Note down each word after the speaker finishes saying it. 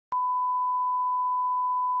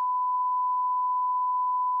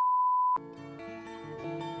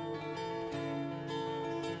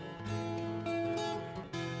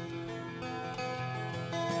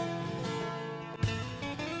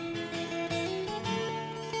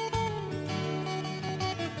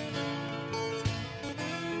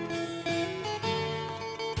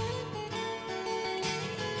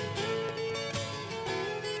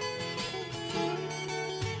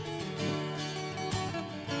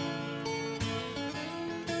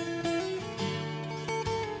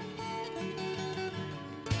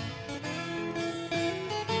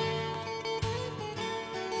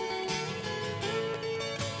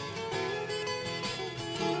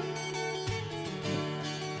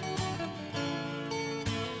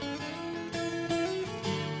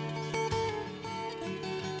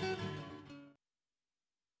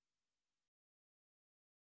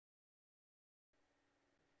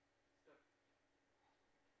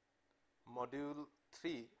Module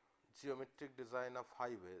 3, Geometric Design of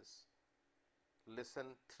Highways,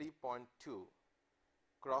 Lesson 3.2,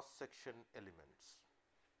 Cross-section Elements.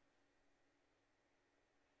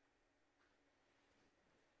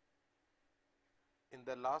 In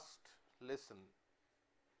the last lesson,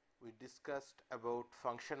 we discussed about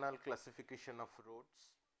functional classification of roads,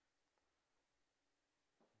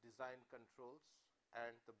 design controls,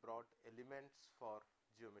 and the broad elements for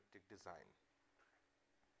geometric design.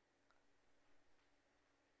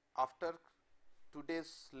 After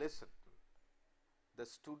today's lesson, the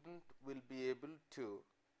student will be able to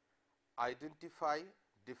identify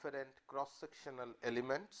different cross-sectional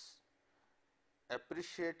elements,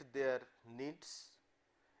 appreciate their needs,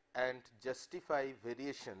 and justify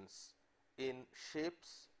variations in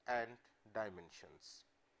shapes and dimensions.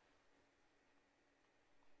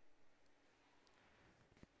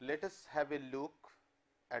 Let us have a look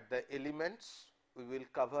at the elements we will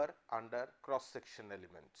cover under cross-section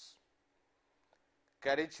elements.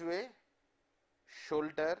 Carriageway,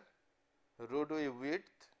 shoulder, roadway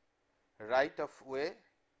width, right of way,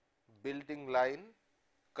 building line,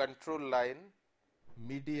 control line,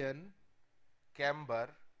 median, camber,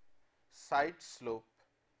 side slope,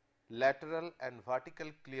 lateral and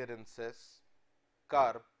vertical clearances,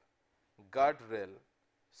 curb, guardrail,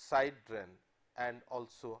 side drain, and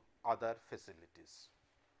also other facilities.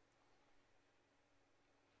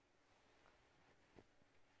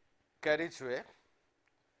 Carriageway,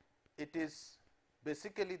 it is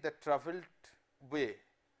basically the travelled way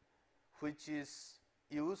which is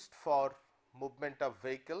used for movement of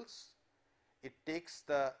vehicles. It takes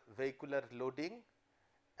the vehicular loading,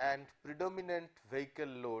 and predominant vehicle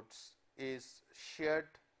loads is shared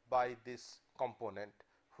by this component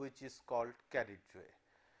which is called carriageway.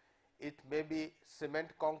 It may be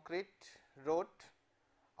cement concrete road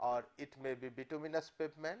or it may be bituminous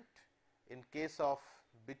pavement. In case of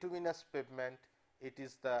bituminous pavement, it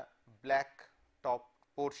is the black top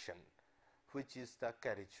portion which is the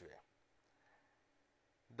carriageway.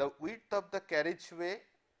 The width of the carriageway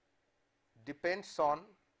depends on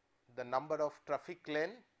the number of traffic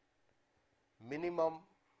lane. Minimum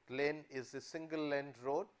lane is a single lane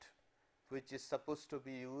road which is supposed to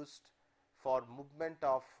be used for movement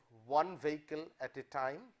of one vehicle at a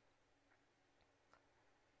time.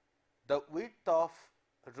 The width of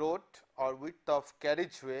road or width of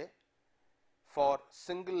carriageway for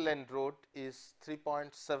single lane road is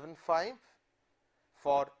 3.75,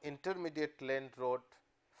 for intermediate lane road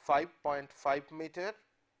 5.5 meter,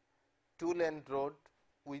 two lane road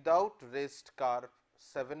without raised curve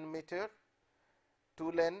 7 meter,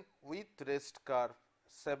 two lane with raised curve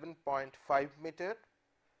 7.5 meter,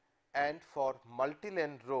 and for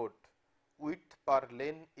multi-lane road width per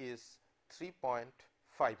lane is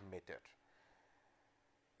 3.5 meter.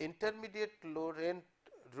 Intermediate low lane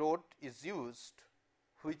road is used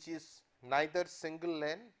which is neither single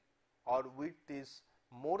lane or width is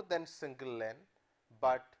more than single lane,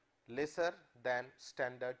 but lesser than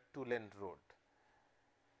standard two lane road.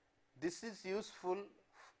 This is useful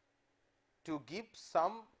to give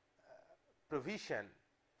some provision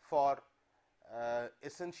for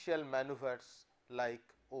essential maneuvers like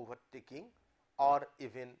overtaking or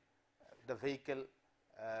even the vehicle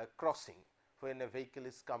crossing. When a vehicle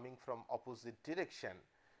is coming from opposite direction,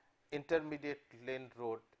 intermediate lane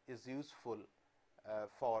road is useful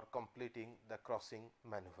for completing the crossing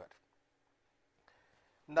maneuver.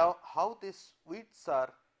 Now, how these widths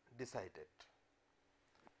are decided?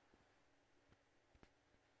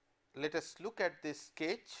 Let us look at this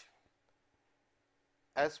sketch.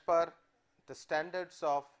 As per the standards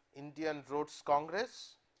of Indian Roads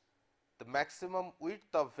Congress, the maximum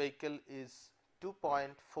width of vehicle is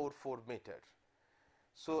 2.44 meter.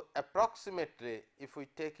 So, approximately if we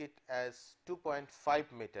take it as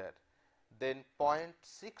 2.5 meter, then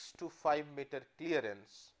 0.6 to 5 meter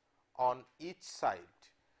clearance on each side.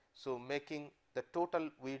 So, making the total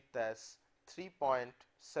width as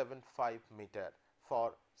 3.75 meter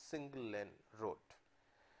for single lane road.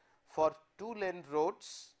 For two lane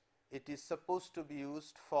roads, it is supposed to be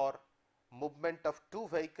used for movement of two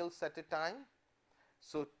vehicles at a time.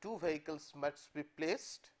 So, two vehicles must be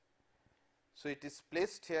placed. So, it is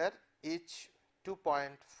placed here, each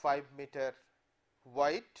 2.5 meter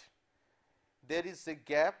wide. There is a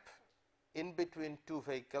gap in between two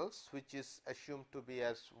vehicles which is assumed to be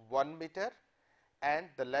as 1 meter, and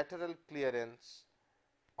the lateral clearance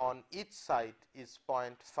on each side is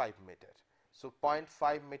 0.5 meter. So,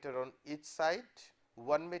 0.5 meter on each side,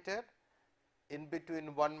 1 meter, in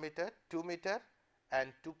between 1 meter, 2 meter,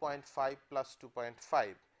 and 2.5 plus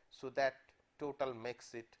 2.5. So, that total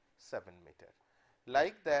makes it 7 meter.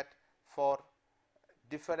 Like that, for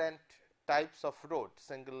different types of road,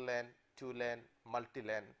 single lane, two lane, multi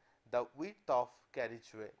lane, the width of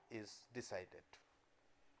carriageway is decided.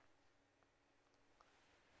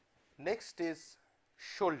 Next is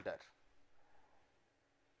shoulder.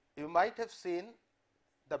 You might have seen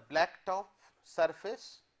the blacktop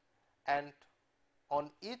surface and on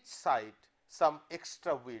each side some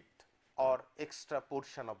extra width or extra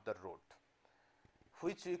portion of the road,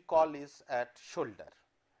 which we call is at shoulder.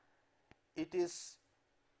 It is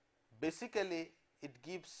basically, it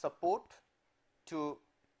gives support to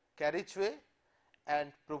carriageway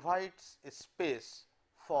and provides a space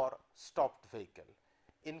for stopped vehicle.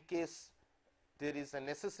 In case there is a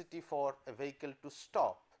necessity for a vehicle to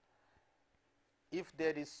stop, if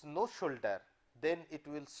there is no shoulder, then it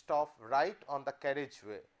will stop right on the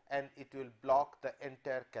carriageway and it will block the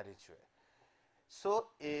entire carriageway. So,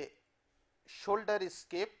 a shoulder is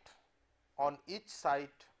kept on each side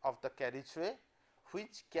of the carriageway,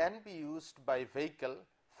 which can be used by vehicle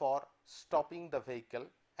for stopping the vehicle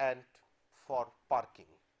and for parking.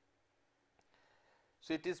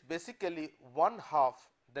 So, it is basically one half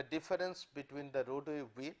the difference between the roadway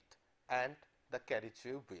width and the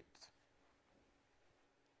carriageway width.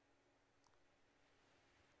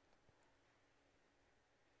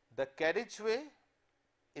 The carriageway,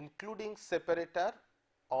 including separator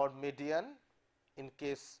or median in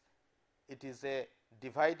case it is a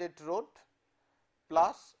divided road,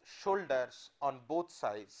 plus shoulders on both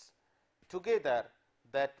sides, together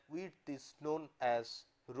that width is known as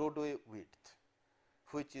roadway width,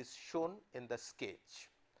 which is shown in the sketch.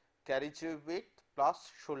 Carriageway width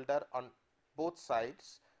plus shoulder on both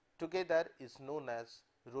sides together is known as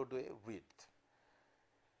roadway width.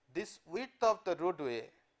 This width of the roadway,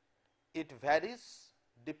 it varies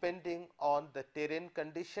depending on the terrain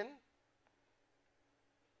condition.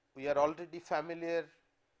 We are already familiar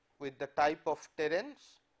with the type of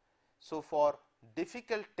terrains. So, for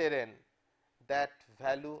difficult terrain, that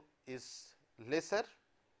value is lesser,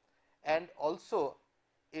 and also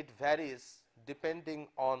it varies depending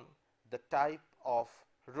on the type of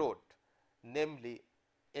road, namely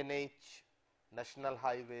NH, national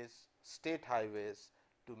highways, state highways,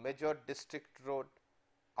 to major district road,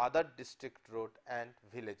 other district road and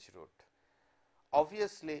village road.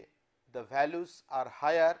 Obviously, the values are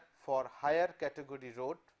higher for higher category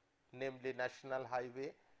road, namely national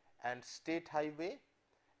highway and state highway,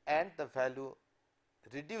 and the value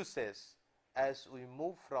reduces as we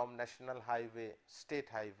move from national highway, state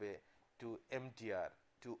highway to MDR,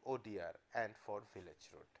 to ODR and for village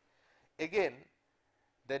road. Again,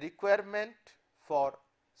 the requirement for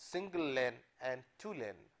single lane and two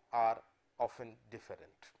lane are often different.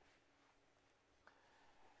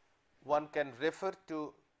 One can refer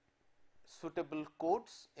to suitable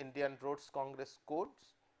codes, Indian Roads Congress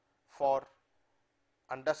codes, for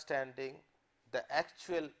understanding the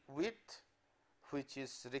actual width which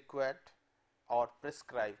is required or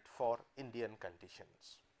prescribed for Indian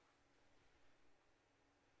conditions.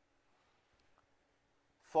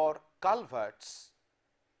 For culverts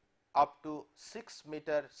up to 6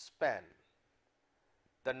 meter span,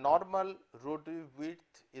 the normal roadway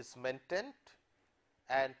width is maintained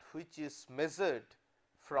and which is measured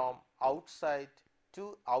from outside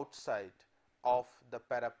to outside of the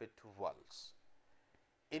parapet walls.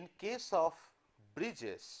 In case of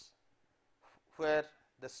bridges where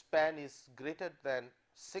the span is greater than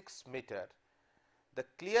 6 meter, the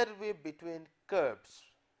clearway between curbs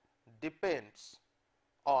depends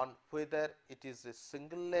on whether it is a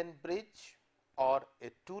single lane bridge or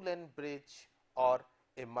a two lane bridge or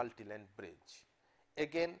a multi-lane bridge.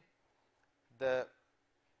 Again, the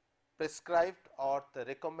prescribed or the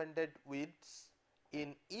recommended widths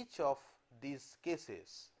in each of these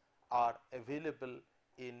cases are available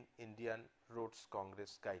in Indian Roads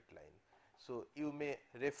Congress guideline. So, you may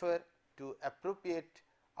refer to appropriate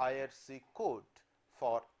IRC code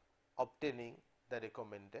for obtaining the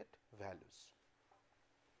recommended values.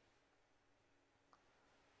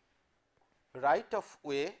 Right of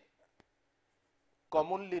way,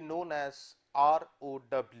 commonly known as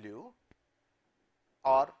ROW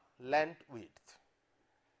or land width.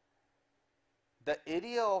 The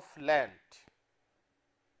area of land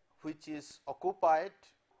which is occupied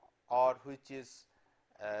or which is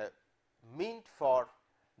meant for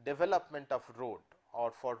development of road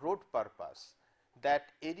or for road purpose,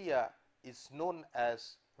 that area is known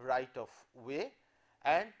as right of way,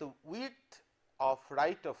 and the width of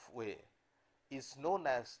right of way is known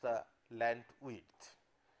as the land width.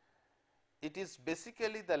 It is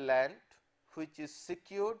basically the land which is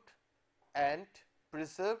secured and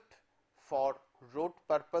preserved for road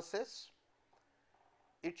purposes.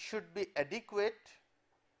 It should be adequate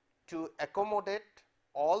to accommodate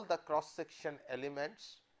all the cross section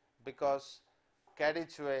elements, because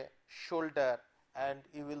carriageway, shoulder, and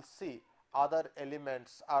you will see other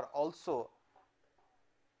elements are also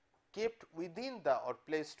kept within the or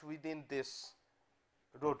placed within this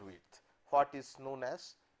road width, what is known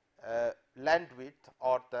as land width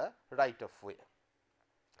or the right of way.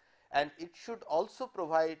 And it should also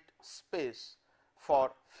provide space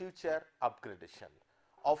for future upgradation.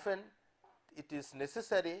 Often it is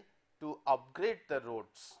necessary to upgrade the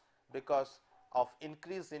roads because of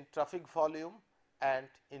increase in traffic volume and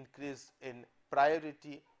increase in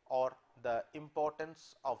priority or the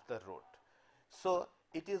importance of the road. So,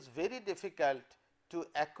 it is very difficult to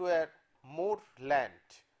acquire more land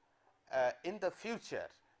in the future,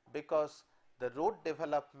 because the road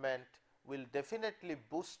development will definitely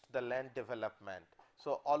boost the land development.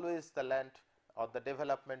 So, always the land or the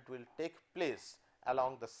development will take place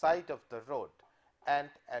along the side of the road, and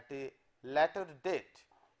at a later date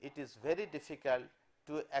it is very difficult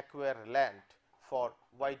to acquire land for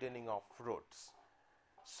widening of roads.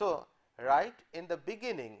 So, right in the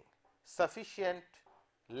beginning sufficient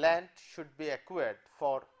land should be acquired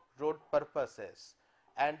for road purposes,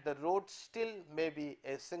 and the road still may be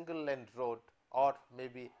a single lane road or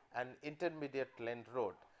maybe an intermediate lane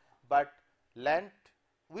road, but land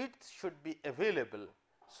width should be available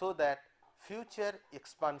so that future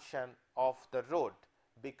expansion of the road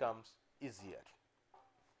becomes easier.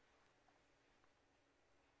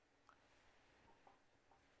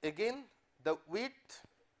 Again, the width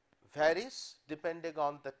varies depending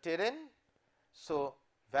on the terrain. So,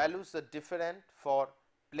 values are different for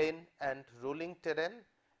plain and rolling terrain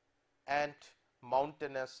and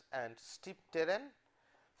mountainous and steep terrain.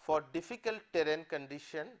 For difficult terrain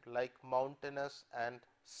condition like mountainous and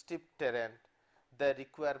steep terrain, the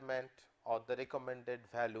requirement or the recommended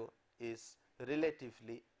value is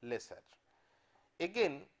relatively lesser.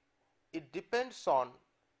 Again, it depends on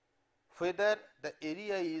whether the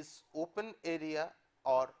area is open area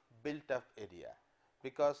or built up area,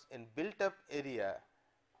 because in built up area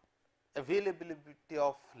availability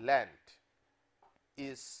of land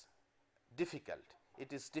is difficult.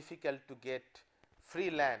 It is difficult to get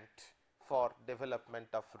free land for development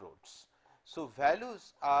of roads. So,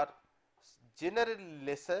 values are generally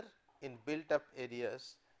lesser in built up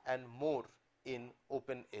areas and more in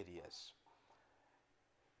open areas.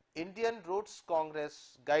 Indian Roads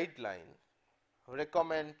Congress guideline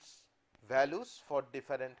recommends values for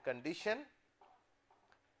different condition.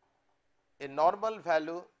 A normal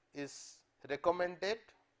value is recommended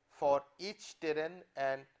for each terrain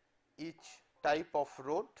and each type of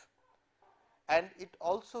road, and it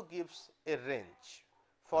also gives a range.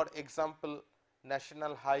 For example,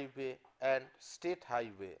 national highway and state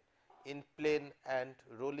highway in plain and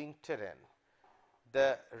rolling terrain,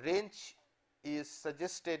 the range is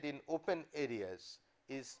suggested in open areas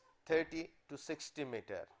is 30 to 60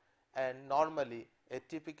 meter, and normally a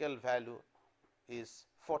typical value is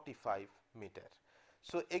 45 meter.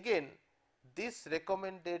 So, again these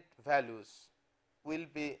recommended values will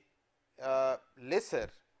be lesser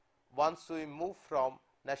once we move from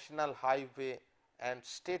national highway and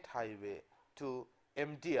state highway to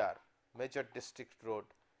MDR, major district road,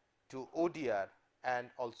 to ODR and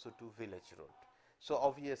also to village road. So,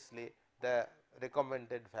 obviously the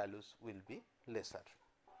recommended values will be lesser.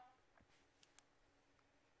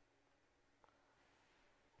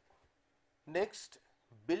 Next,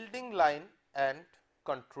 building line and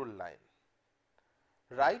control line.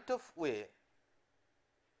 Right of way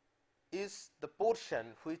is the portion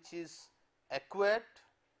which is acquired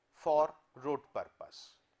for road purpose,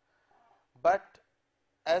 but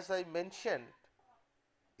as I mentioned,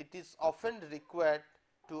 it is often required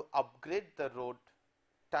to upgrade the road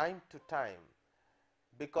time to time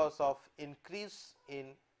because of increase in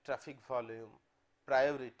traffic volume,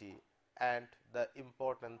 priority and the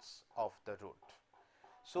importance of the road.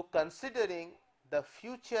 So, considering the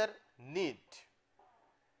future need,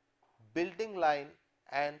 building line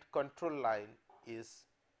and control line is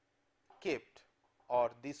kept,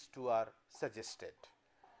 or these two are suggested.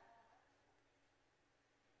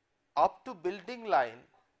 Up to building line,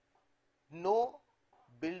 no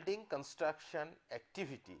building construction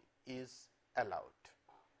activity is allowed.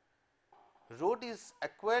 Road is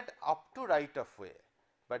acquired up to right of way,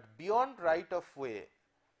 but beyond right of way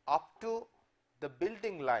up to the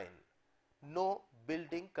building line, no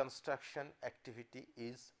building construction activity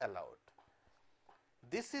is allowed.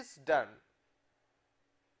 This is done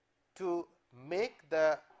to make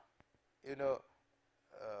the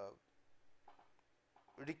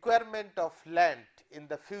requirement of land in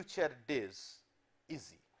the future days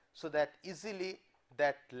easy, so that easily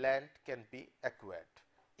that land can be acquired.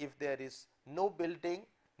 If there is no building,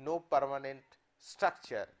 no permanent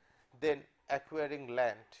structure, then acquiring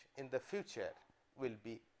land in the future will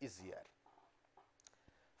be easier.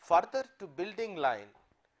 Further to building line,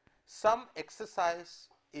 some exercise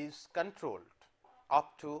is controlled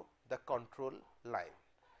up to the control line.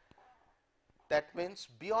 That means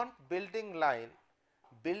beyond building line,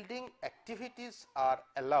 building activities are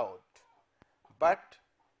allowed, but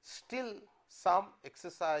still some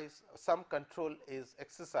exercise, some control is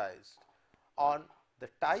exercised on the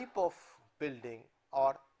type of building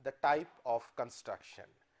or the type of construction.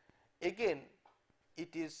 Again,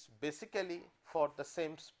 it is basically for the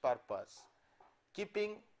same purpose,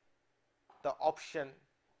 keeping the option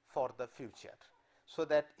for the future, so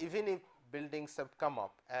that even if buildings have come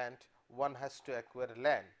up and one has to acquire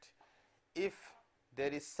land, if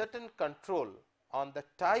there is certain control on the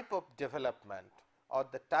type of development or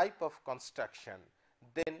the type of construction,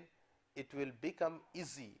 then it will become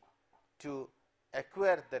easy to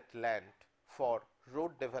acquire that land for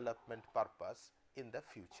road development purpose in the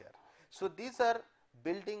future. So, these are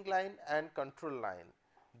building line and control line.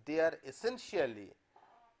 They are essentially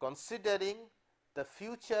considering the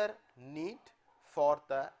future need for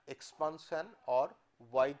the expansion or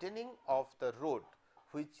widening of the road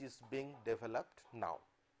which is being developed now.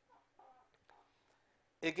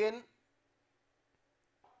 Again,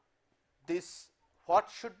 this, what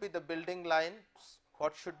should be the building lines,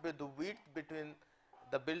 what should be the width between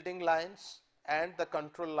the building lines and the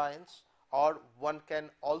control lines, or one can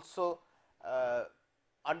also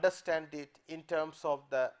understand it in terms of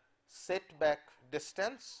the setback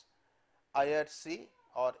distance. IRC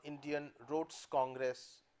or Indian Roads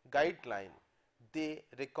Congress guideline, they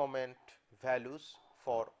recommend values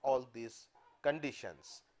for all these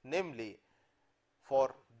conditions, namely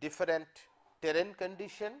for different terrain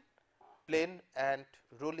condition, plain and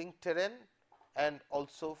rolling terrain, and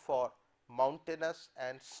also for mountainous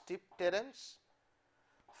and steep terrains.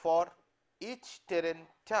 For each terrain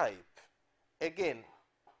type, again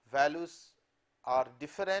values are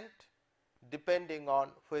different depending on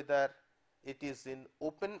whether it is in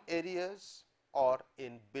open areas or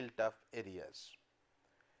in built up areas,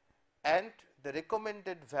 and the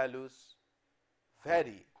recommended values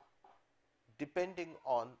vary depending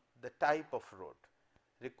on the type of road.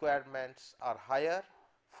 Requirements are higher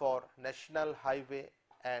for national highway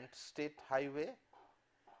and state highway,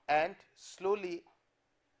 and slowly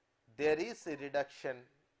there is a reduction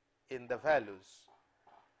in the values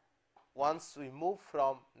once we move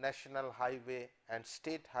from national highway and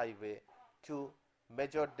state highway to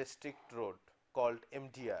major district road called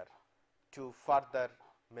MDR, to further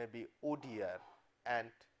maybe ODR and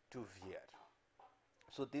to VR.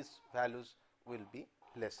 So, these values will be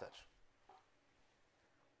lesser.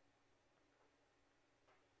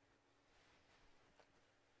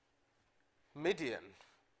 Median.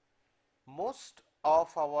 Most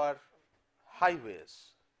of our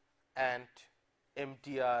highways and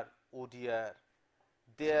MDR, ODR,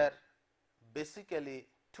 they are basically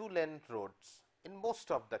two-lane roads in most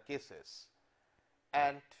of the cases,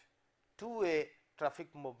 and two-way traffic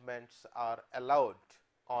movements are allowed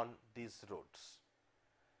on these roads.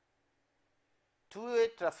 Two-way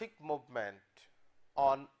traffic movement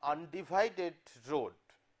on undivided road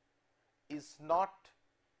is not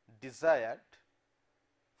desired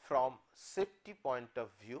from safety point of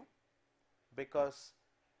view, because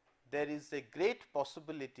there is a great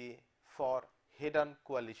possibility for head-on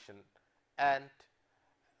collision, and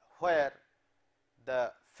where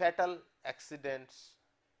the fatal accidents,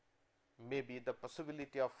 maybe the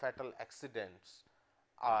possibility of fatal accidents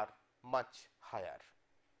are much higher.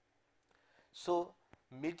 So,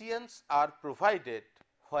 medians are provided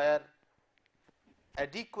where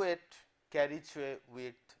adequate carriageway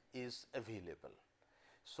width is available.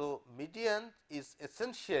 So, median is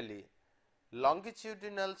essentially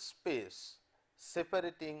longitudinal space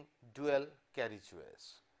separating dual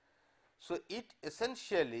carriageways. So, it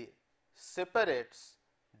essentially separates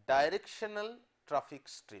directional traffic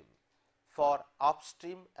stream for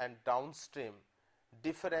upstream and downstream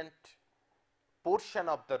different portion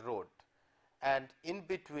of the road, and in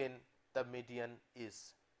between the median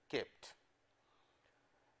is kept.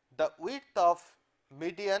 The width of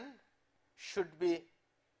median should be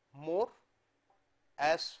more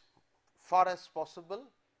as far as possible,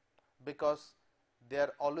 because they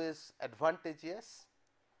are always advantageous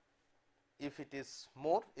if it is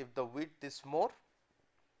more, if the width is more.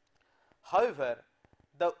 However,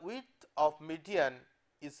 the width of median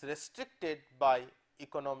is restricted by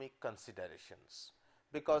economic considerations,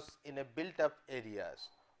 because in a built up areas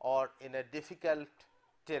or in a difficult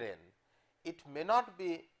terrain, it may not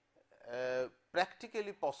be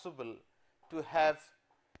practically possible to have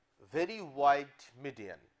very wide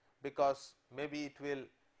median, because maybe it will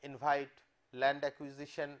invite land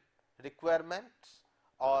acquisition requirements,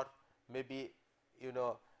 or maybe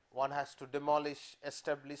one has to demolish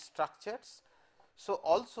established structures. So,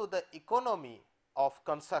 also the economy of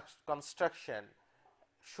construction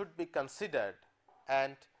should be considered,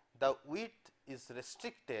 and the width is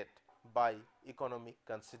restricted by economic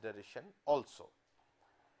consideration also.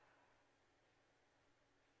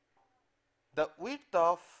 The width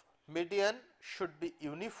of median should be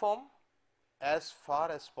uniform as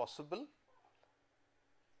far as possible.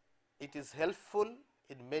 It is helpful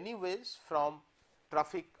in many ways from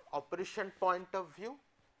traffic operation point of view,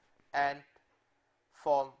 and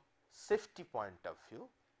from safety point of view.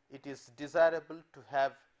 It is desirable to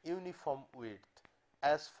have uniform width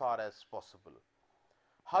as far as possible.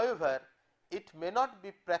 However, it may not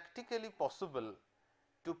be practically possible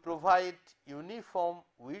to provide uniform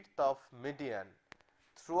width of median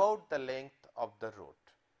throughout the length of the road,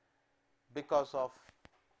 because of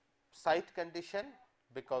site condition,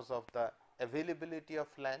 because of the availability of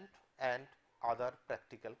land and other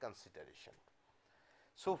practical consideration.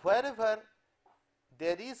 So, wherever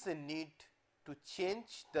there is a need to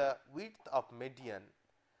change the width of median,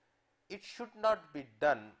 it should not be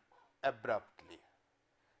done abruptly.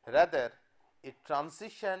 Rather, a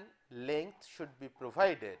transition length should be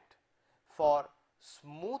provided for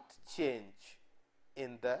smooth change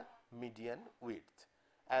in the median width,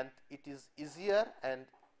 and it is easier and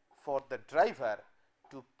for the driver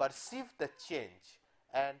to perceive the change,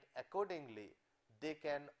 and accordingly they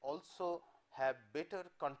can also have better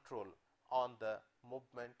control on the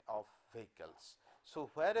movement of vehicles. So,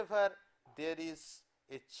 wherever there is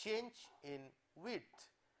a change in width,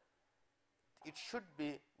 it should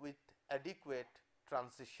be with adequate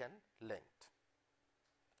transition length.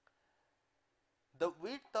 The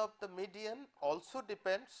width of the median also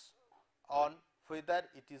depends on whether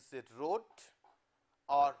it is a road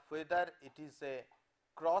or whether it is a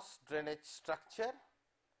cross drainage structure,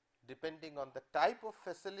 depending on the type of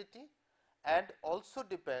facility, and also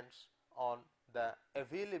depends on the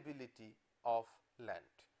availability of land,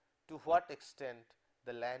 to what extent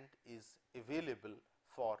the land is available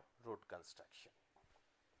for road construction.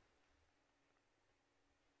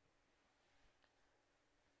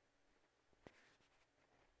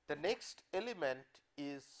 The next element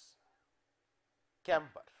is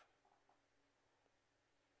camber.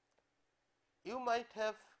 You might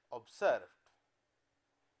have observed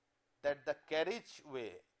that the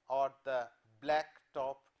carriageway or the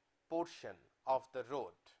blacktop portion of the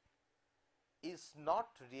road is not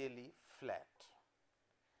really flat.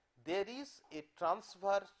 There is a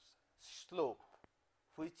transverse slope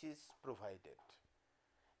which is provided,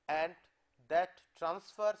 and that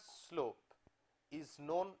transverse slope is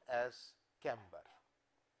known as camber.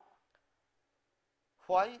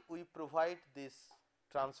 Why we provide this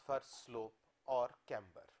transverse slope or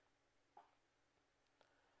camber?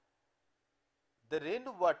 The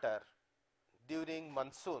rainwater during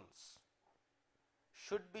monsoons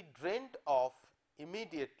should be drained off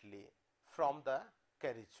immediately from the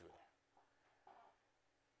carriageway.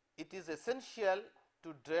 It is essential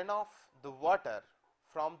to drain off the water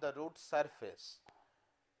from the road surface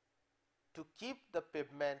to keep the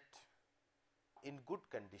pavement in good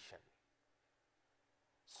condition.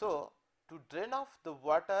 So, to drain off the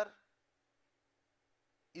water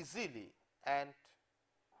easily and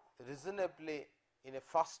reasonably in a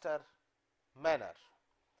faster manner,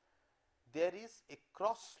 there is a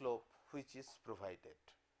cross slope which is provided,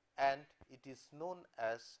 and it is known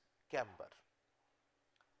as camber.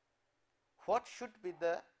 What should be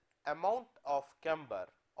the amount of camber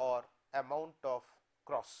or amount of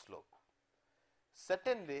cross slope?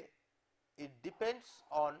 Certainly, it depends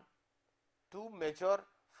on two major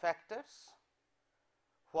factors.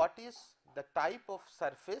 What is the type of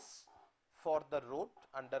surface for the road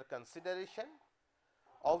under consideration?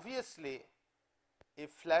 Obviously, a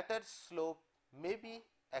flatter slope may be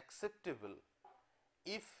acceptable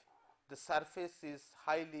if the surface is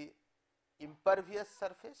highly impervious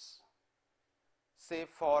surface, say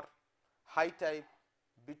for high type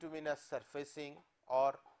bituminous surfacing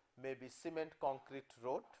or maybe cement concrete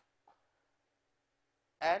road,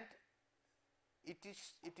 and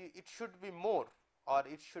it should be more, or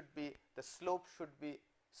it should be, the slope should be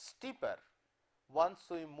steeper once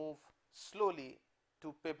we move slowly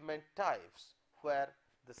to pavement types where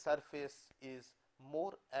the surface is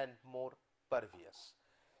more and more pervious.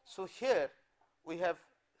 So, here we have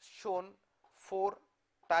shown 4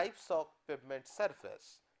 types of pavement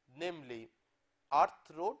surface, namely earth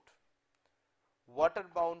road,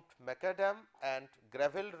 water-bound macadam and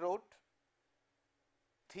gravel road,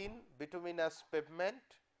 thin bituminous pavement,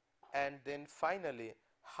 and then finally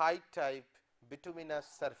high type bituminous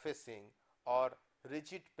surfacing or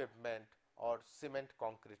rigid pavement or cement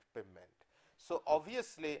concrete pavement. So,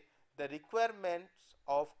 obviously, the requirements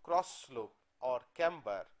of cross slope or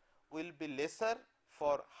camber will be lesser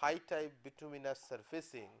for high type bituminous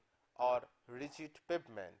surfacing or rigid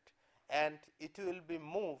pavement, and it will be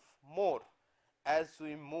more as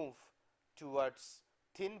we move towards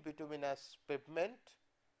thin bituminous pavement,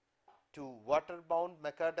 to water-bound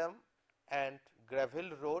macadam and gravel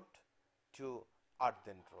road, to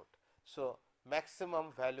earthen road. So,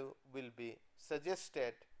 maximum value will be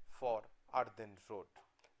suggested for earthen road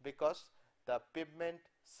because the pavement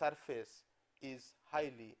surface is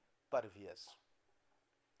highly pervious.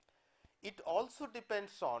 It also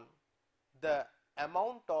depends on the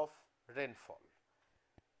amount of rainfall.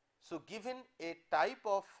 So, given a type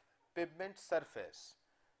of pavement surface,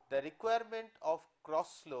 the requirement of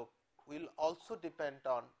cross slope will also depend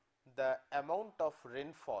on the amount of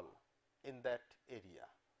rainfall in that area.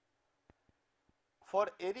 For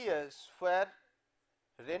areas where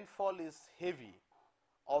rainfall is heavy,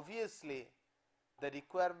 obviously the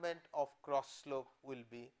requirement of cross slope will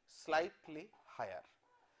be slightly higher.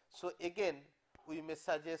 So, again we may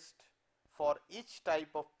suggest for each type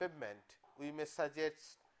of pavement, we may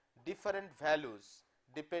suggest different values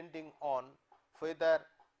depending on whether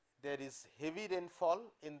there is heavy rainfall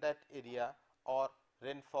in that area or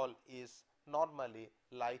rainfall is normally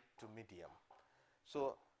light to medium.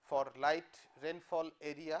 So, for light rainfall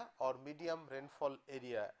area or medium rainfall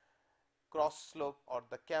area, cross slope or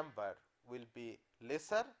the camber will be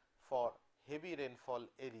lesser. For heavy rainfall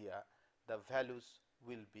area, the values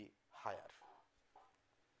will be higher.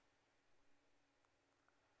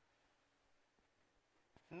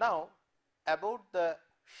 Now, about the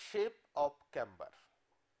shape of camber.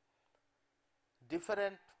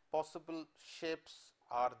 Different possible shapes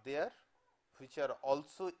are there which are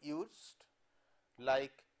also used,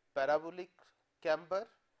 like parabolic camber,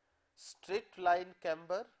 straight line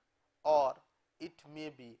camber, or it may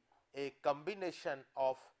be a combination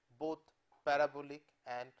of both parabolic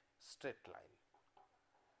and straight line.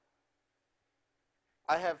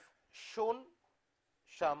 I have shown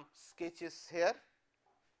some sketches here.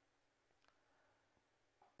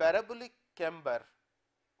 Parabolic camber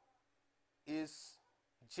is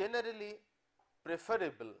generally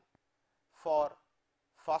preferable for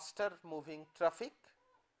faster moving traffic,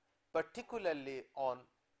 particularly on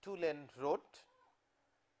two-lane road,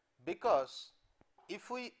 because if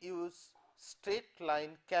we use straight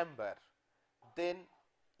line camber, then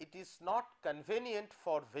it is not convenient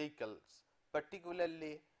for vehicles,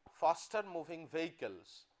 particularly faster moving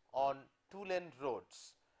vehicles on two-lane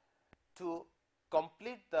roads, to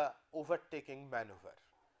complete the overtaking maneuver.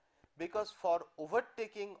 Because for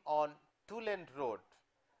overtaking on two-lane road,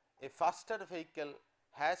 a faster vehicle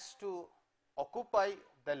has to occupy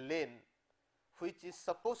the lane which is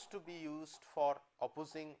supposed to be used for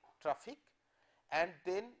opposing traffic, and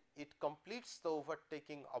then it completes the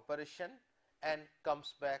overtaking operation and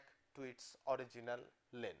comes back to its original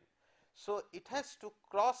lane. So, it has to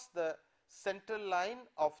cross the central line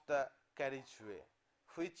of the carriageway,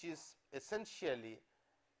 which is essentially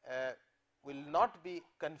will not be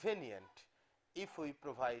convenient if we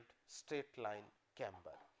provide straight line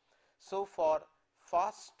camber. So, for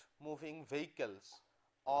fast moving vehicles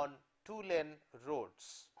on two-lane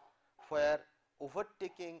roads where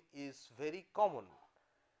overtaking is very common,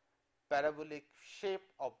 parabolic shape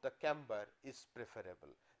of the camber is preferable,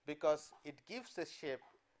 because it gives a shape,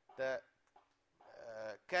 the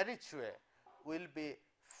carriageway will be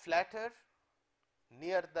flatter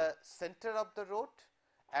near the center of the road,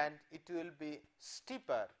 and it will be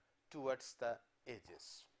steeper towards the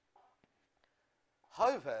edges.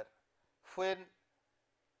 However, when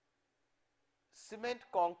cement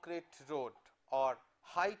concrete road or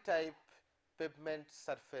high type pavement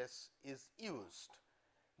surface is used,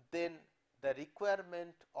 then the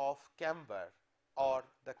requirement of camber or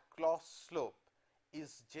the cross slope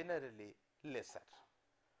is generally lesser.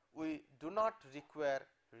 We do not require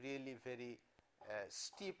really very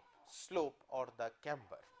steep slope or the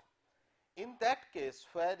camber. In that case,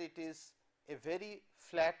 where it is a very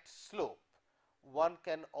flat slope, one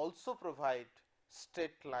can also provide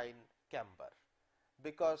straight line camber,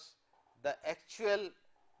 because the actual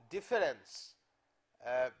difference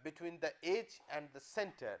between the edge and the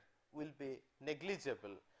center will be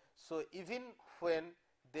negligible. So, even when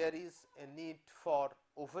there is a need for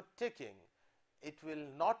overtaking, it will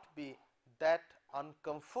not be that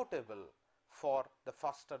uncomfortable for the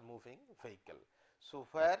faster moving vehicle. So,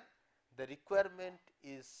 where the requirement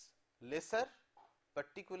is lesser,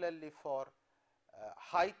 particularly for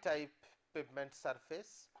high type pavement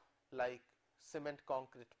surface like cement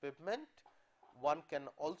concrete pavement, one can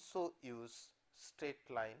also use straight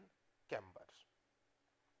line camber.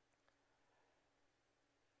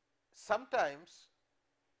 Sometimes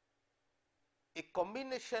a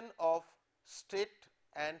combination of straight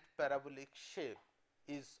and parabolic shape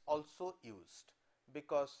is also used,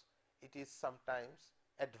 because it is sometimes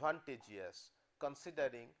advantageous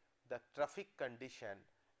considering the traffic condition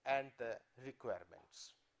and the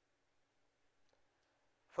requirements.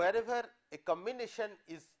 Wherever a combination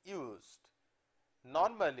is used,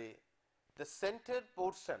 normally the center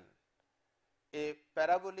portion, a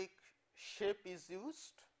parabolic shape is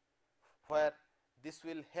used, where this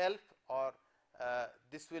will help or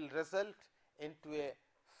this will result into a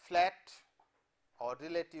flat or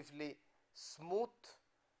relatively smooth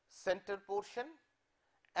center portion,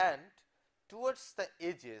 and towards the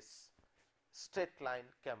edges straight line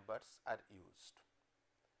cambers are used.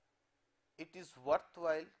 It is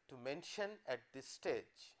worthwhile to mention at this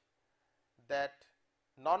stage that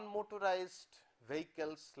non-motorized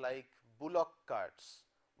vehicles like bullock carts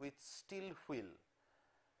with steel wheel,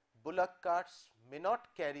 bullock carts may not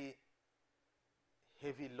carry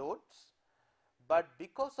heavy loads, but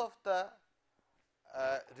because of the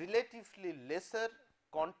relatively lesser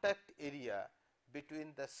contact area between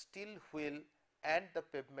the steel wheel and the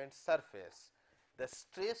pavement surface, the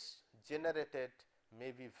stress generated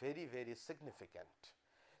may be very, very significant.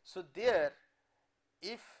 So, there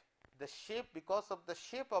if the shape, because of the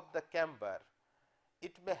shape of the camber,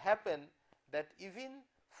 it may happen that even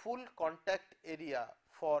full contact area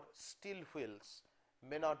for steel wheels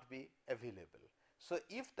may not be available. So,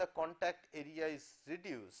 if the contact area is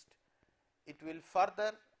reduced, it will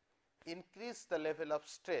further increase the level of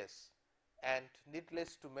stress, and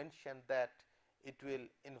needless to mention that it will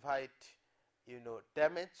invite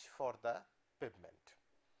damage for the pavement.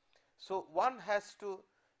 So, one has to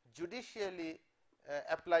judicially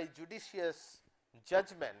apply judicious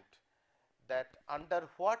judgment that under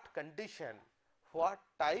what condition, what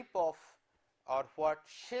type of or what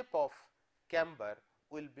shape of camber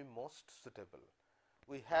will be most suitable.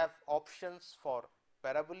 We have options for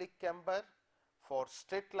parabolic camber, for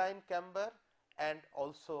straight line camber, and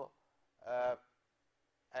also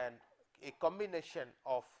and a combination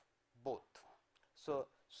of both. So,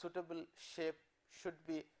 suitable shape should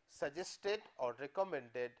be suggested or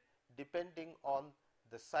recommended depending on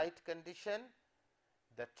the site condition,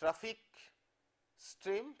 the traffic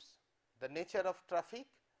streams, the nature of traffic,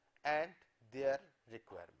 and their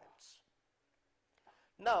requirements.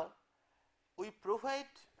 Now, we provide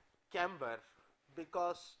camber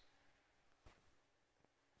because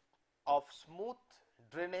of smooth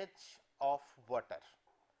drainage of water.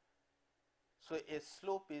 So, a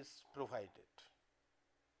slope is provided.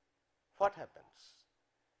 What happens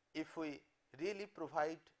if we really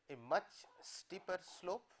provide a much steeper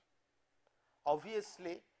slope?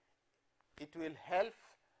 Obviously, it will help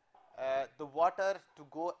the water to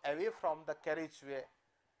go away from the carriageway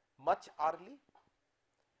much early,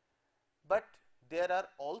 but there are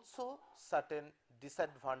also certain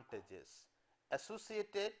disadvantages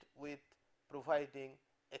associated with providing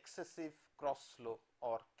excessive cross slope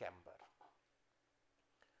or camber.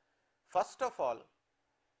 First of all,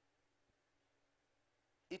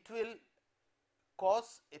 it will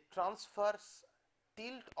cause a transverse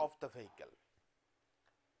tilt of the vehicle.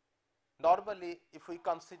 Normally, if we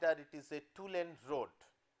consider it is a two-lane road,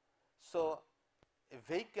 so a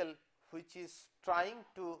vehicle which is trying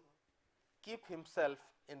to keep himself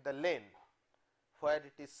in the lane where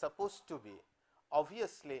it is supposed to be,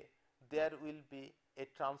 obviously there will be a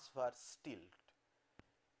transverse tilt.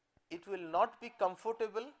 it will not be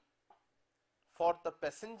comfortable for the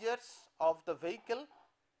passengers of the vehicle,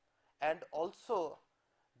 and also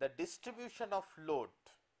the distribution of load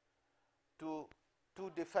to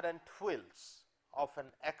two different wheels of an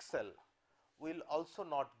axle will also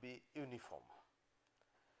not be uniform.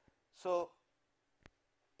 So,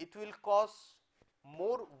 it will cause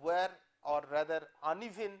more wear or rather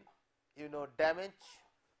uneven damage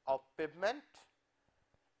of pavement,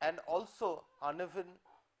 and also uneven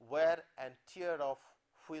wear and tear of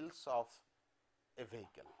wheels of a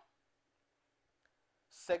vehicle.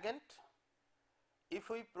 Second, if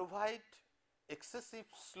we provide excessive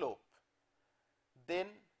slope, then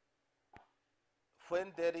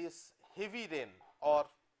when there is heavy rain or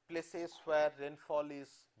places where rainfall is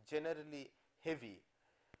generally heavy,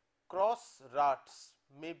 cross ruts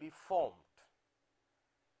may be formed,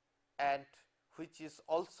 and which is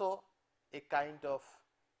also a kind of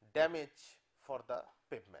damage for the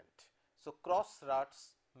pavement. So, cross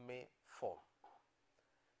ruts may form.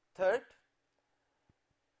 Third,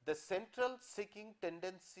 the central sinking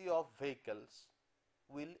tendency of vehicles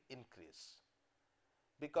will increase,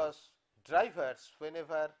 because drivers,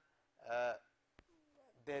 whenever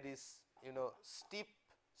there is steep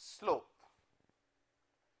slope,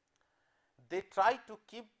 they try to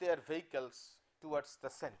keep their vehicles towards the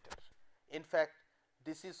center. In fact,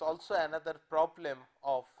 this is also another problem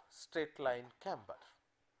of straight line camber.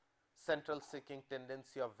 Central sinking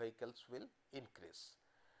tendency of vehicles will increase.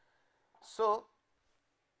 So,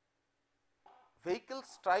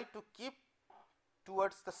 vehicles try to keep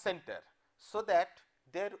towards the center so that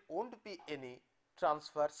there won't be any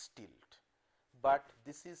transverse tilt, but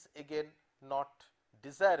this is again not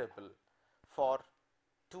desirable for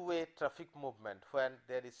two-way traffic movement, when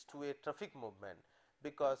there is two-way traffic movement,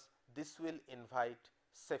 because this will invite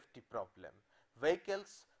safety problem.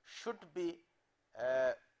 Vehicles should be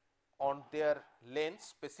on their lanes,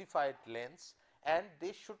 specified lanes, and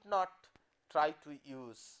they should not try to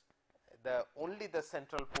use only the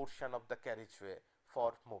central portion of the carriageway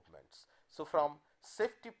for movements. So, from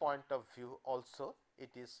safety point of view also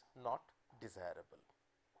it is not desirable.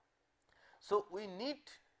 So, we need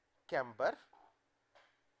camber.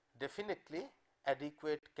 Definitely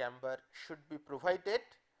adequate camber should be provided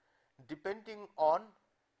depending on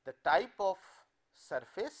the type of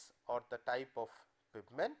surface or the type of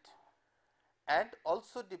pavement, and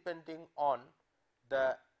also depending on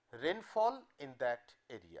the rainfall in that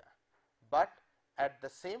area. But at the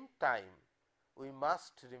same time, we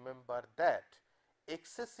must remember that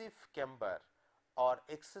excessive camber or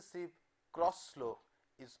excessive cross slope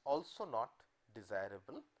is also not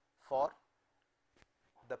desirable for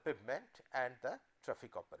the pavement and the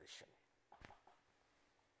traffic operation.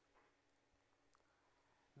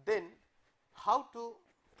 Then, how to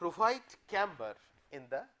provide camber in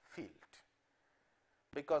the field?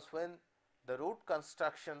 Because when the road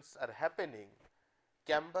constructions are happening,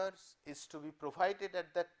 cambers is to be provided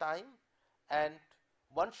at that time, and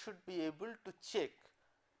one should be able to check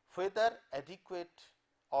whether adequate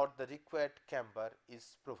or the required camber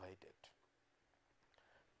is provided.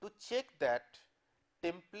 To check that,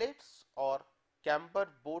 templates or camber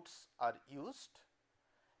boards are used,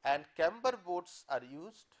 and camber boards are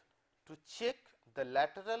used to check the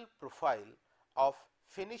lateral profile of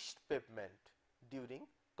finished pavement during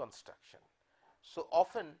construction. So,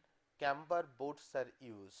 often camber boards are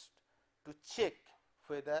used to check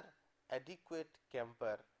whether adequate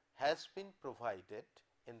camber has been provided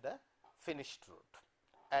in the finished road,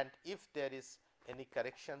 and if there is any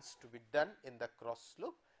corrections to be done in the cross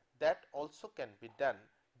slope, that also can be done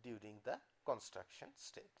during the construction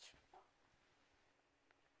stage.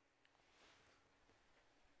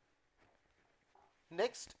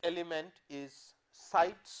 Next element is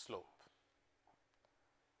side slope.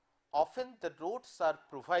 Often the roads are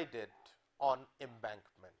provided on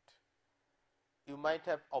embankment. You might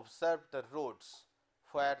have observed the roads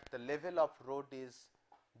where the level of road is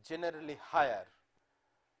generally higher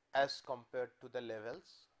as compared to the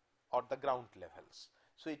levels or the ground levels.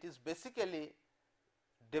 So, it is basically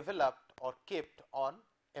developed or kept on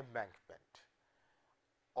embankment.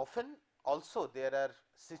 Often also there are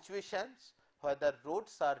situations where the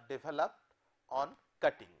roads are developed on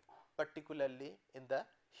cutting, particularly in the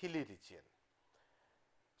hilly region.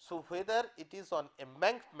 So, whether it is on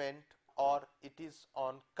embankment or it is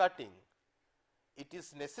on cutting, it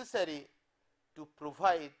is necessary to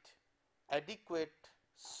provide adequate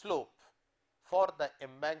slope for the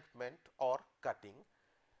embankment or cutting,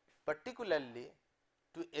 particularly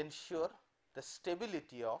to ensure the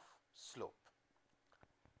stability of slope.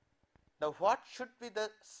 Now, what should be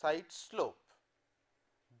the side slope?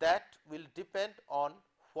 That will depend on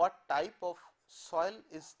what type of soil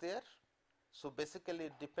is there. So, basically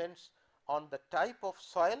it depends on the type of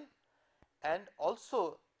soil, and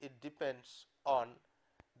also it depends on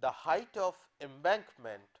the height of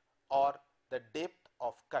embankment or the depth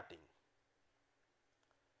of cutting.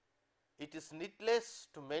 It is needless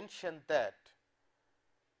to mention that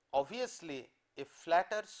obviously a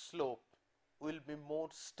flatter slope will be more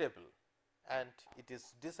stable and it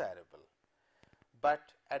is desirable, but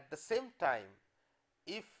at the same time,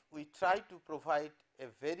 if we try to provide a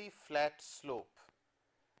very flat slope,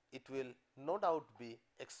 it will no doubt be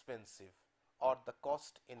expensive or the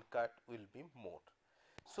cost incurred will be more.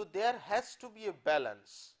 So, there has to be a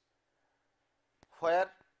balance where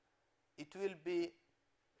it will be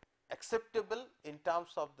acceptable in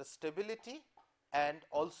terms of the stability, and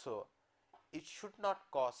also it should not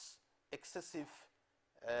cost excessive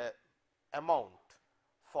amount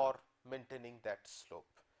for maintaining that slope.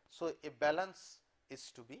 So, a balance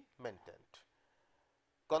is to be maintained.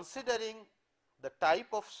 Considering the type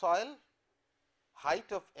of soil,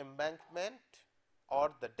 height of embankment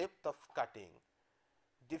or the depth of cutting,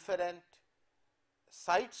 different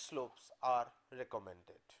side slopes are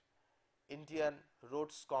recommended. Indian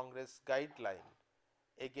Roads Congress guideline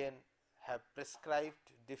again have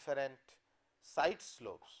prescribed different side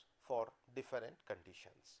slopes for different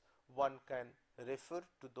conditions. One can refer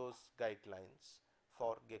to those guidelines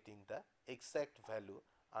for getting the exact value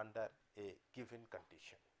under a given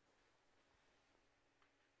condition.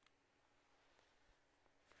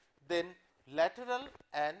 Then lateral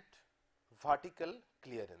and vertical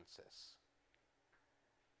clearances.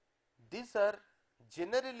 These are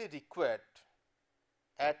generally required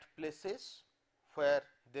at places where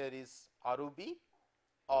there is ROB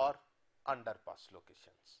or underpass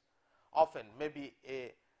locations. Often maybe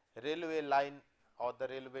a railway line or the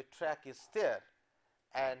railway track is there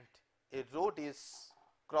and a road is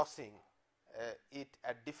crossing it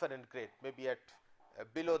at different grade, maybe at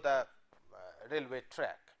below the railway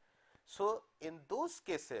track. So, in those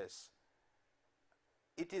cases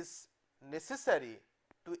it is necessary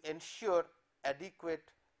to ensure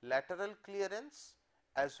adequate lateral clearance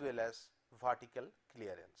as well as vertical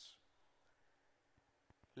clearance.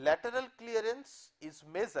 Lateral clearance is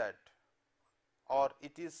measured, or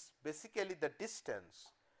it is basically the distance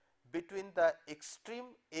between the extreme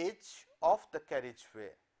edge of the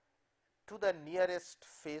carriageway to the nearest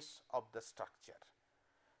face of the structure.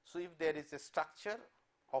 So, if there is a structure,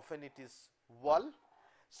 often it is wall.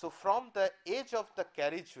 So, from the edge of the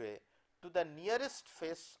carriageway to the nearest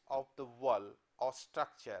face of the wall or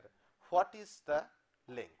structure, what is the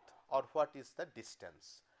length or what is the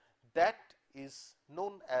distance? That is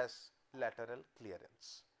known as lateral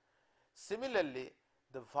clearance. Similarly,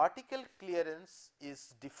 the vertical clearance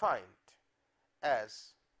is defined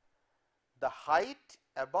as the height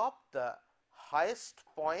above the highest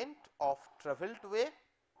point of travelled way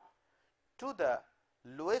to the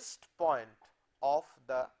lowest point of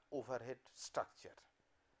the overhead structure.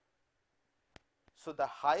 So, the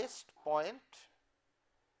highest point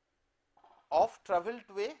of travelled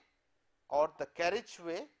way or the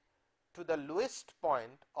carriageway to the lowest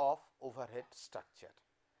point of overhead structure.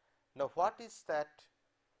 Now, what is that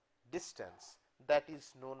distance? That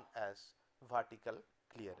is known as vertical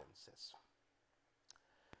clearances.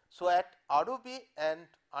 So, at ROB and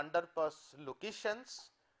underpass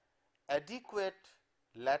locations, adequate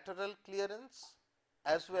lateral clearance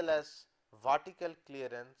as well as vertical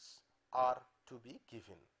clearance are to be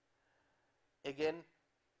given. Again,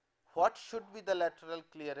 what should be the lateral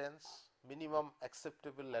clearance, minimum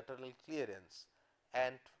acceptable lateral clearance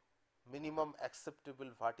and minimum acceptable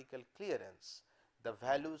vertical clearance? The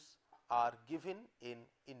values are given in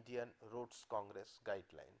Indian Roads Congress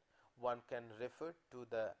guideline. One can refer to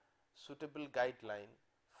the suitable guideline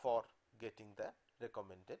for getting the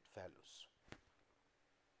recommended values.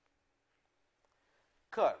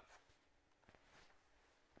 Curve.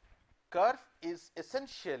 Curve is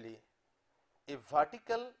essentially a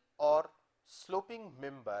vertical or sloping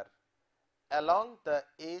member along the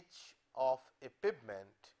edge of a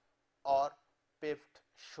pavement or paved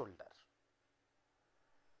shoulder.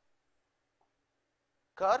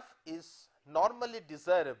 Curve is normally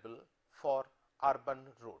desirable for urban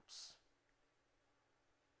roads.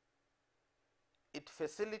 It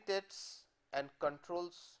facilitates and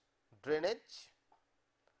controls drainage.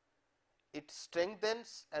 It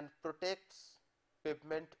strengthens and protects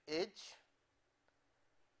pavement edge.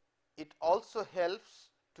 It also helps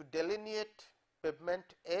to delineate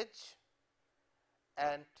pavement edge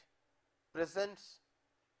and presents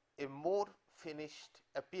a more finished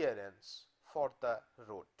appearance for the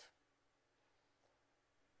road.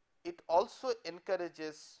 it also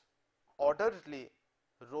encourages orderly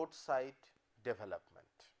roadside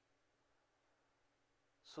development.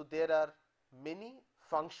 So, there are many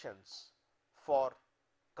functions for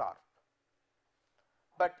curve,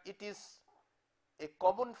 but it is a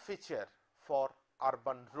common feature for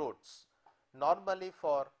urban roads. Normally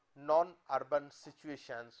for non-urban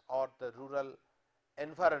situations or the rural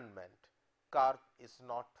environment, curve is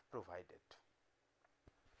not provided.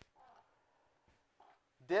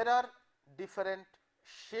 There are different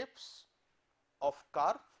shapes of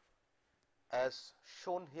curve as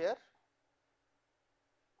shown here: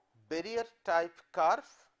 barrier type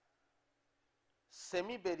curve,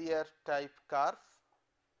 semi barrier type curve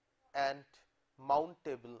and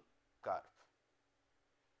mountable curve.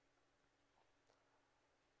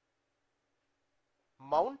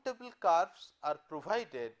 Mountable curves are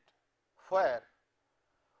provided where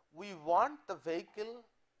we want the vehicle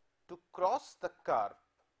to cross the curve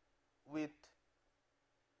with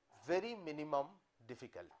very minimum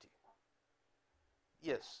difficulty.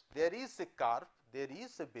 Yes, there is a curve, there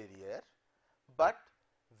is a barrier, but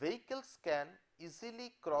vehicles can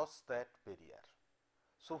easily cross that barrier.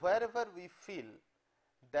 So, wherever we feel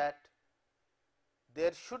that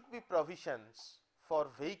there should be provisions for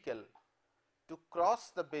vehicle to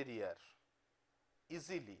cross the barrier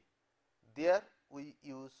easily, there we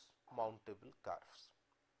use mountable curves.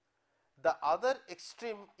 The other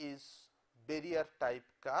extreme is barrier type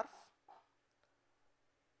curve,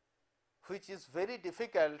 which is very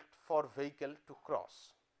difficult for vehicle to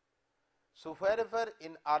cross. So, wherever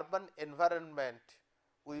in urban environment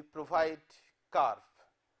we provide curve,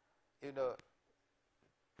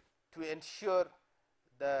 to ensure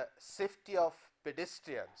the safety of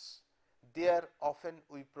pedestrians, there often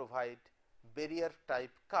we provide barrier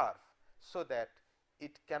type curve, so that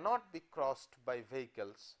it cannot be crossed by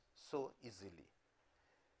vehicles so easily.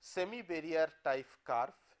 Semi barrier type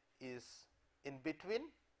curve is in between,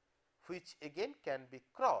 which again can be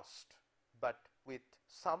crossed, but with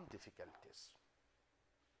some difficulties.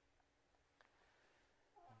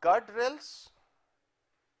 Guardrails,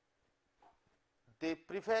 they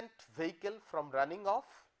prevent vehicle from running off.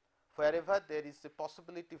 Wherever there is a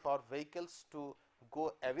possibility for vehicles to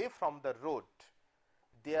go away from the road,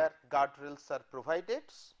 there guardrails are provided.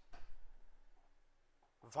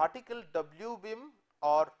 Vertical W beam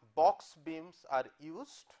or box beams are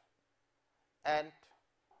used, and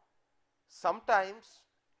sometimes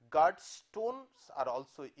guard stones are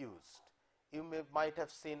also used. You might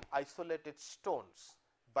have seen isolated stones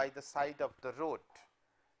by the side of the road,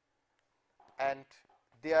 and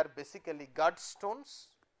they are basically guard stones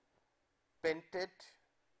painted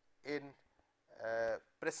in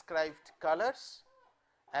prescribed colors,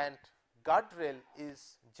 and guardrail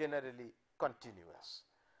is generally continuous.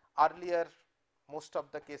 Earlier, most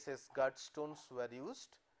of the cases guard stones were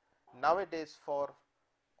used. Nowadays, for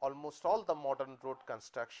almost all the modern road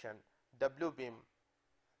construction, W beam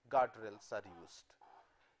guardrails are used.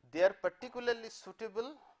 They are particularly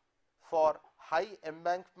suitable for high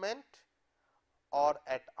embankment or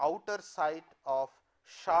at outer side of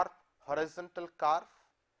sharp horizontal curve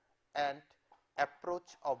and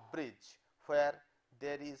approach of bridge, where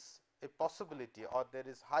there is a possibility or there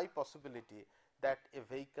is high possibility that a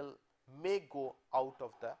vehicle may go out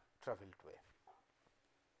of the travelled way.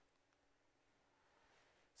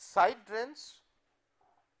 Side drains,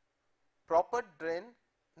 proper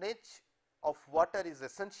drainage of water is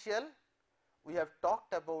essential. We have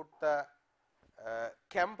talked about the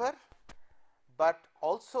camber, but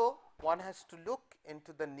also one has to look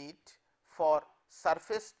into the need for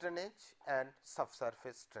surface drainage and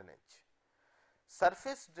subsurface drainage.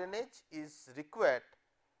 Surface drainage is required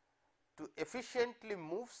to efficiently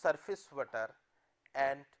move surface water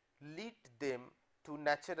and lead them to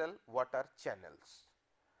natural water channels.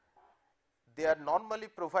 They are normally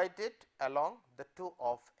provided along the toe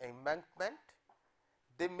of embankment.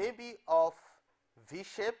 They may be of V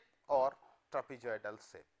shape or trapezoidal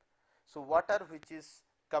shape. So, water which is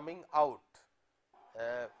coming out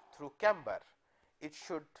through camber, it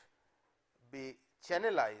should be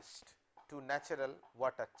channelized to natural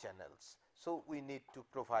water channels. So, we need to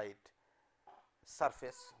provide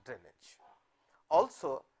surface drainage.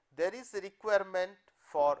 Also, there is a requirement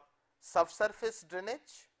for subsurface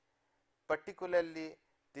drainage, particularly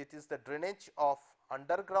it is the drainage of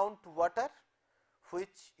underground water,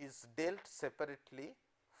 which is dealt separately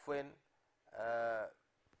when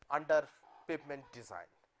under pavement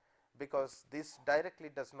design, because this directly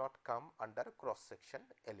does not come under cross section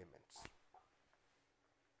elements.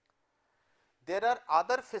 There are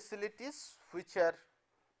other facilities which are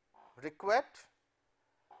required,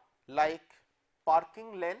 like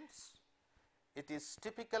parking lanes. It is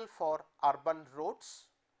typical for urban roads.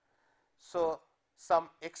 So, some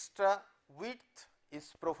extra width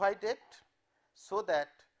is provided so that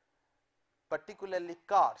particularly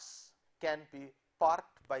cars can be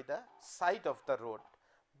parked by the side of the road,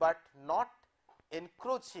 but not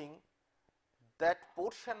encroaching that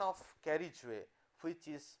portion of carriageway which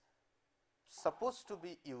is supposed to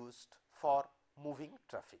be used for moving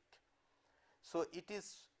traffic. So, it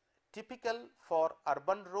is typical for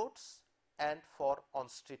urban roads and for on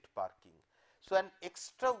street parking. So, an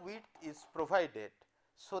extra width is provided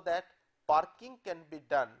so that parking can be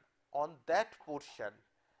done on that portion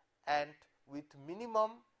and with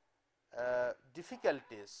minimum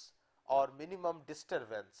difficulties or minimum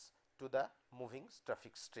disturbance to the moving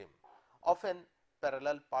traffic stream. Often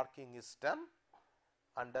parallel parking is done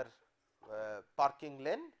under parking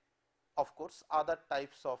lane. Of course, other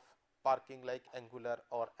types of parking like angular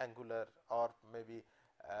or maybe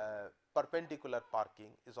perpendicular parking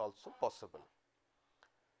is also possible.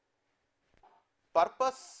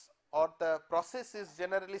 Purpose or the process is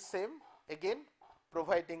generally same, again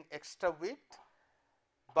providing extra width,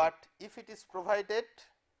 but if it is provided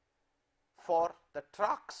for the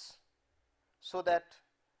trucks so that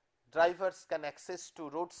drivers can access to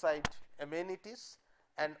roadside amenities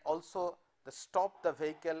and also the stop the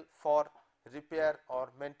vehicle for repair or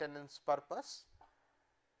maintenance purpose,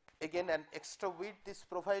 again an extra width is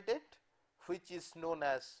provided which is known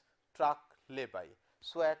as truck lay-by.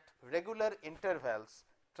 So, at regular intervals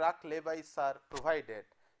truck lay-bys are provided,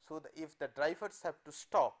 so that if the drivers have to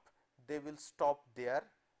stop, they will stop their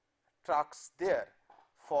trucks there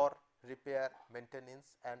for repair,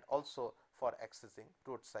 maintenance and also for accessing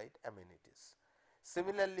roadside amenities.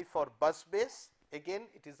 Similarly, for bus bays, again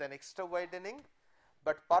it is an extra widening,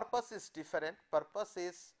 but purpose is different. Purpose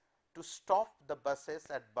is to stop the buses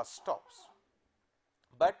at bus stops,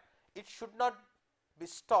 but it should not be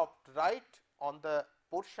stopped right on the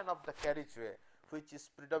portion of the carriageway which is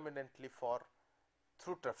predominantly for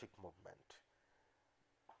through traffic movement.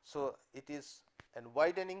 So, it is a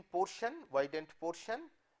widened portion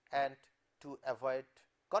and to avoid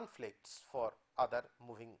conflicts for other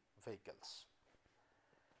moving vehicles.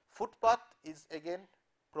 Footpath is again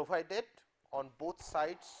provided on both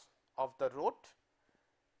sides of the road,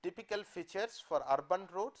 typical features for urban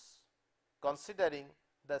roads considering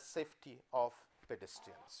the safety of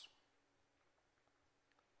pedestrians.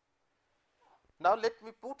 Now, let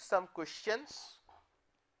me put some questions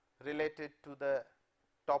related to the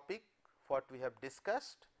topic what we have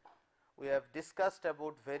discussed. We have discussed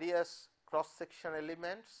about various cross section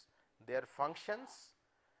elements, their functions.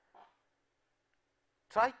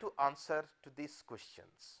 Try to answer to these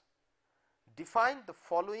questions. Define the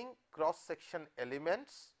following cross section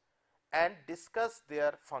elements and discuss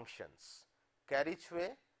their functions: carriageway,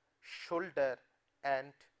 shoulder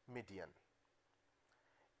and median.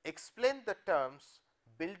 Explain the terms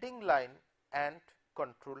building line and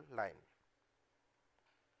control line.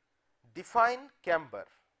 Define camber,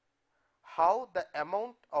 how the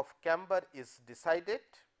amount of camber is decided,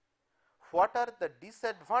 what are the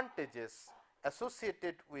disadvantages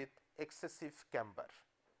associated with excessive camber.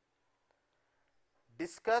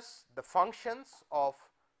 Discuss the functions of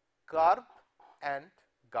curb and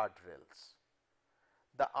guardrails.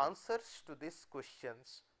 The answers to these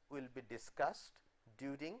questions will be discussed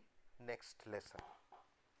during next lesson.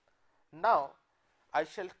 Now, I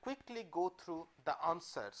shall quickly go through the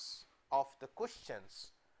answers of the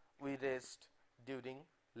questions we raised during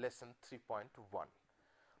lesson 3.1.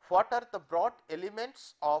 What are the broad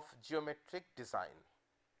elements of geometric design?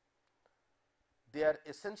 They are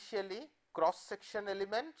essentially cross-section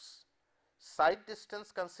elements, side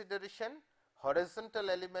distance consideration, horizontal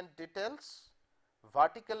element details,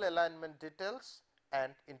 vertical alignment details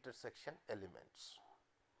and intersection elements.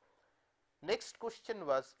 Next question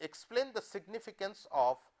was, explain the significance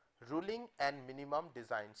of ruling and minimum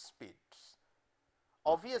design speeds.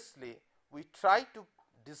 Obviously, we try to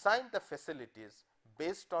design the facilities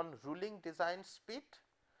based on ruling design speed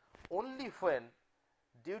only when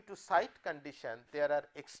due to site condition there are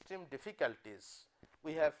extreme difficulties.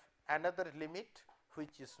 We have another limit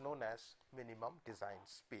which is known as minimum design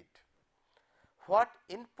speed. What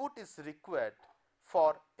input is required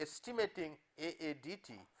for estimating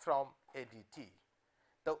AADT from ADT?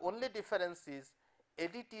 The only difference is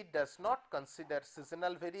ADT does not consider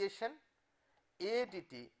seasonal variation,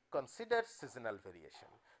 AADT considers seasonal variation.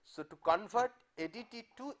 So, to convert ADT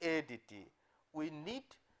to AADT, we need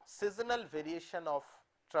seasonal variation of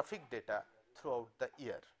traffic data throughout the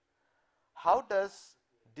year. How does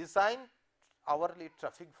design hourly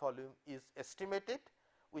traffic volume is estimated?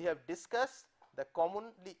 We have discussed the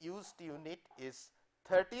commonly used unit is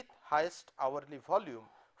 30th highest hourly volume,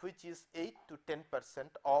 which is 8 to 10%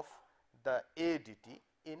 of the ADT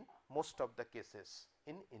in most of the cases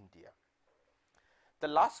in India. The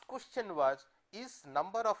last question was, is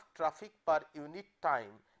number of traffic per unit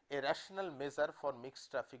time a rational measure for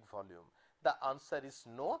mixed traffic volume? The answer is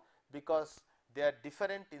no, because they are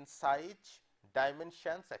different in size,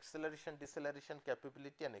 dimensions, acceleration, deceleration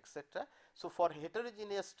capability and etc. So, for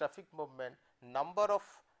heterogeneous traffic movement, number of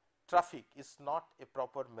traffic is not a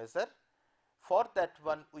proper measure. For that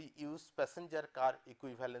one, we use passenger car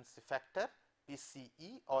equivalency factor,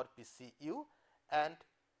 PCE or PCU, and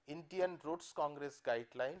Indian Roads Congress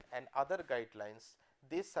guideline and other guidelines,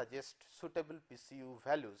 they suggest suitable PCU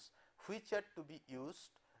values which are to be used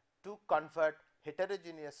to convert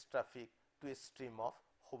heterogeneous traffic to a stream of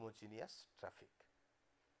homogeneous traffic.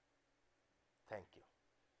 Thank you.